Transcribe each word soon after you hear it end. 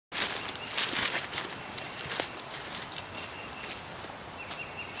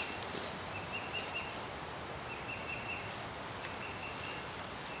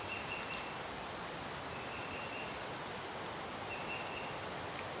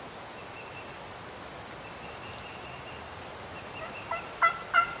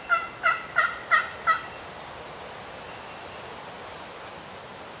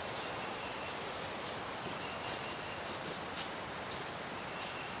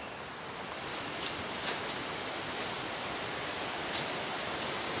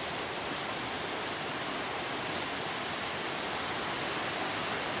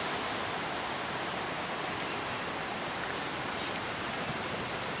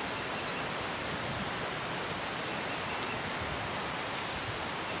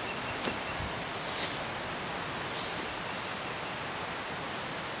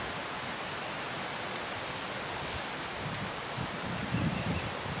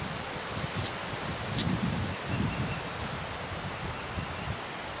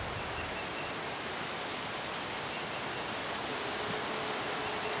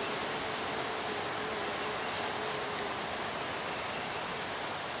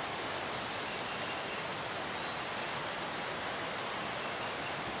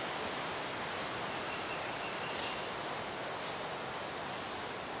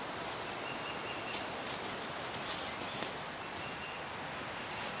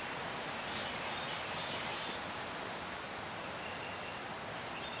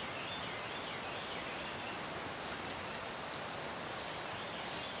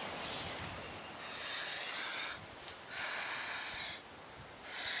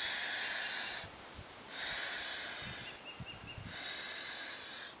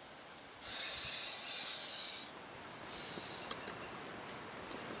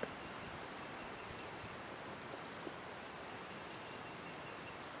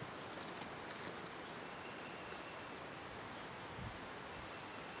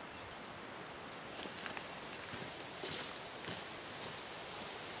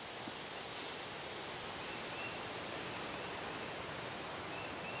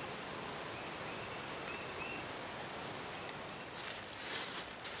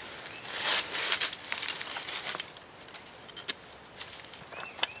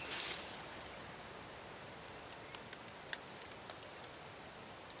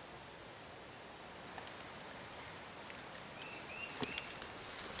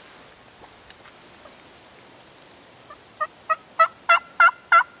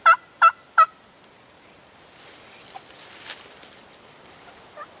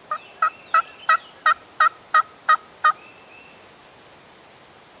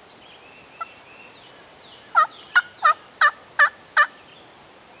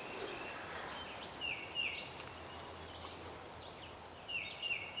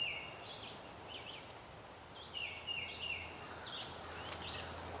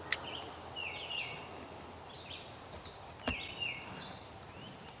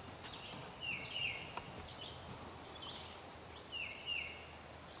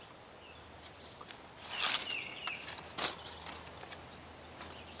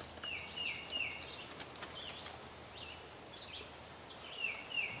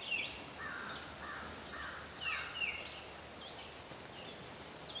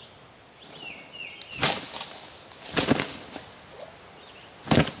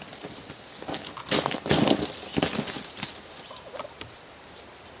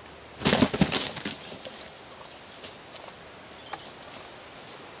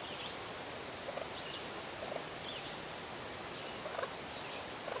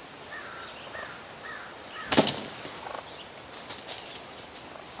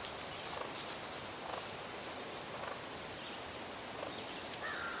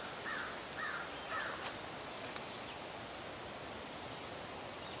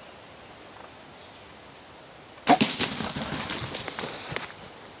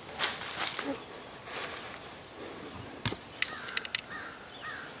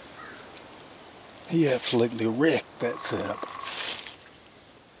He absolutely wrecked that setup.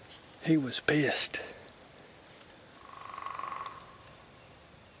 He was pissed.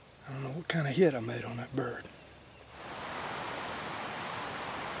 I don't know what kind of hit I made on that bird.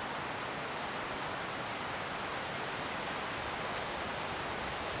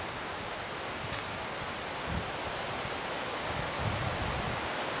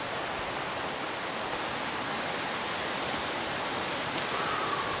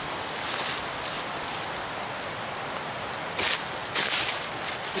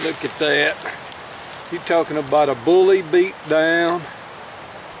 Look at that. You're talking about a bully beat down.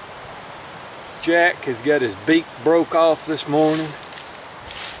 Jack has got his beak broke off this morning.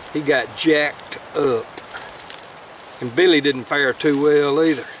 He got jacked up. And Billy didn't fare too well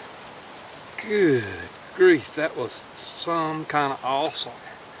either. Good grief, that was some kind of awesome.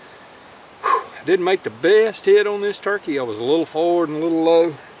 Whew. I didn't make the best hit on this turkey. I was a little forward and a little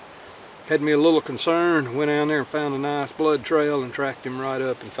low. Had me a little concerned. Went down there and found a nice blood trail and tracked him right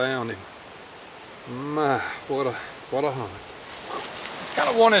up and found him. My, what a hunt. Kind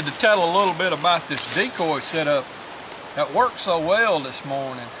of wanted to tell a little bit about this decoy setup that worked so well this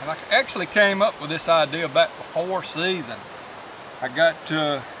morning. And I actually came up with this idea back before season. I got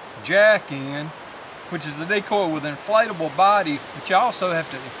Jack in, which is a decoy with an inflatable body, but you also have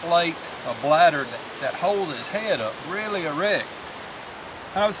to inflate a bladder that holds his head up really erect.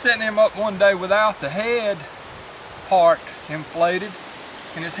 And I was setting him up one day without the head part inflated,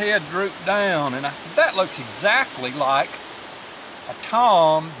 and his head drooped down, and that looks exactly like a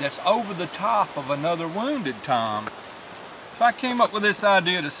tom that's over the top of another wounded tom. So I came up with this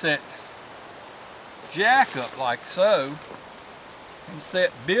idea to set Jack up like so, and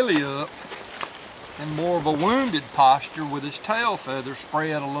set Billy up in more of a wounded posture with his tail feathers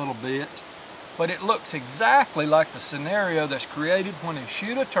spread a little bit. But it looks exactly like the scenario that's created when they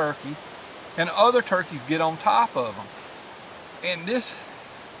shoot a turkey and other turkeys get on top of them. And this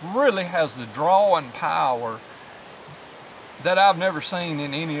really has the drawing power that I've never seen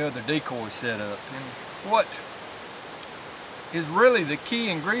in any other decoy setup. And what is really the key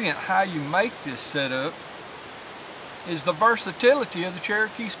ingredient how you make this setup is the versatility of the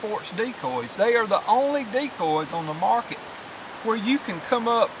Cherokee Sports decoys. They are the only decoys on the market where you can come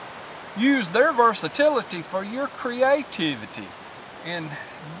up, use their versatility for your creativity. And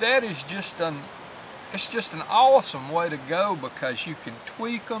that is it's just an awesome way to go, because you can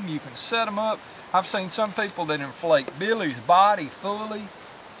tweak them, you can set them up. I've seen some people that inflate Billy's body fully,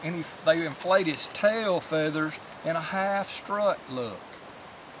 and they inflate his tail feathers in a half strut look.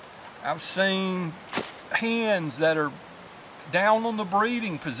 I've seen hens that are down on the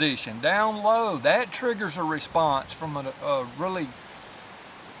breeding position, down low. That triggers a response from a really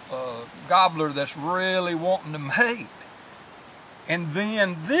gobbler that's really wanting to mate. And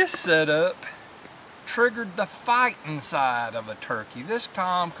then this setup triggered the fighting side of a turkey. This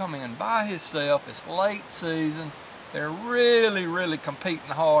tom come in by himself. It's late season. They're really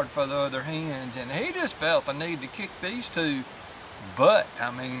competing hard for the other hens, and he just felt the need to kick these two butt.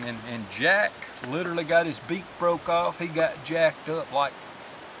 I mean, and Jack literally got his beak broke off. He got jacked up. Like,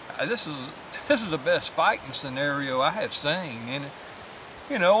 this is the best fighting scenario I have seen. And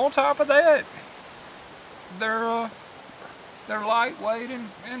you know, on top of that, they're lightweight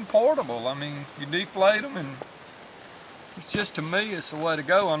and portable. I mean, you deflate them, and it's just, to me, it's the way to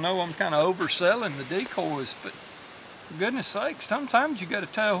go. I know I'm kind of overselling the decoys, but for goodness sakes, sometimes you got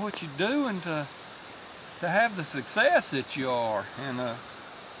to tell what you're doing to have the success that you are. And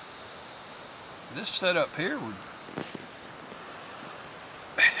this setup here,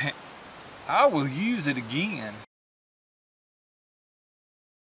 I will use it again.